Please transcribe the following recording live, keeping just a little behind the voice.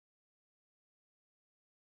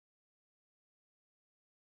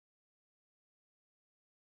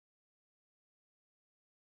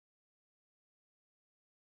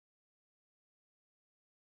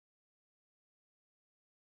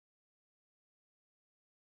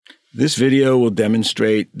This video will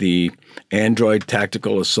demonstrate the Android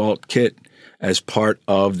Tactical Assault Kit as part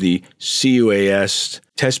of the CUAS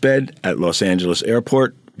testbed at Los Angeles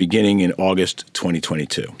Airport beginning in August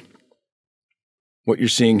 2022. What you're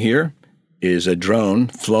seeing here is a drone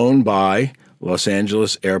flown by Los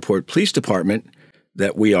Angeles Airport Police Department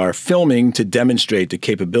that we are filming to demonstrate the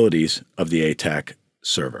capabilities of the ATAC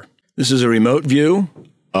server. This is a remote view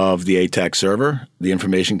of the ATAC server. The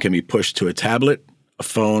information can be pushed to a tablet, a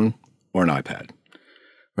phone, or an iPad.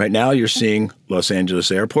 Right now, you're seeing Los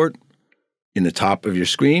Angeles Airport. In the top of your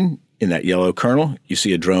screen, in that yellow kernel, you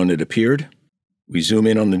see a drone that appeared. We zoom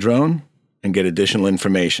in on the drone and get additional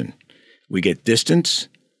information. We get distance,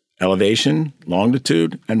 elevation,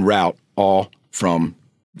 longitude, and route, all from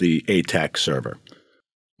the ATAC server.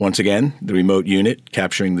 Once again, the remote unit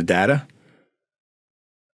capturing the data.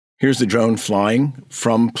 Here's the drone flying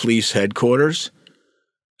from police headquarters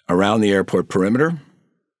around the airport perimeter,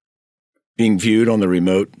 being viewed on the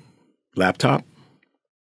remote laptop.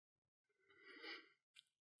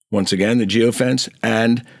 Once again, the geofence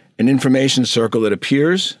and an information circle that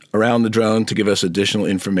appears around the drone to give us additional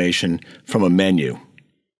information from a menu.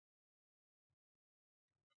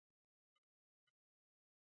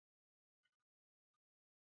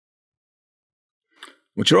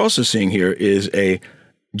 What you're also seeing here is a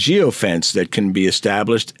geofence that can be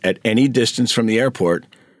established at any distance from the airport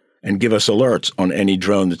and give us alerts on any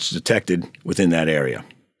drone that's detected within that area.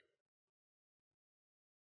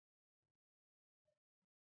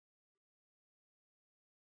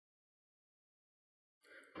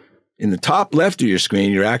 In the top left of your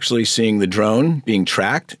screen, you're actually seeing the drone being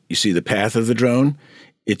tracked. You see the path of the drone,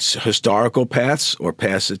 its historical paths or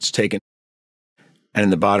paths it's taken. And in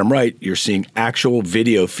the bottom right, you're seeing actual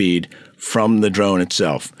video feed from the drone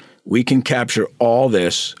itself. We can capture all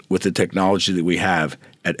this with the technology that we have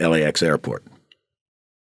at LAX Airport.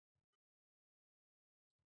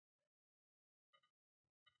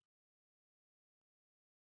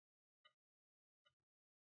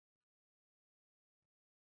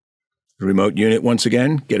 The remote unit, once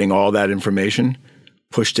again, getting all that information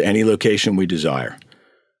pushed to any location we desire.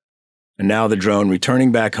 And now the drone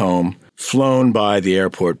returning back home, flown by the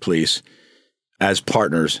airport police as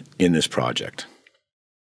partners in this project.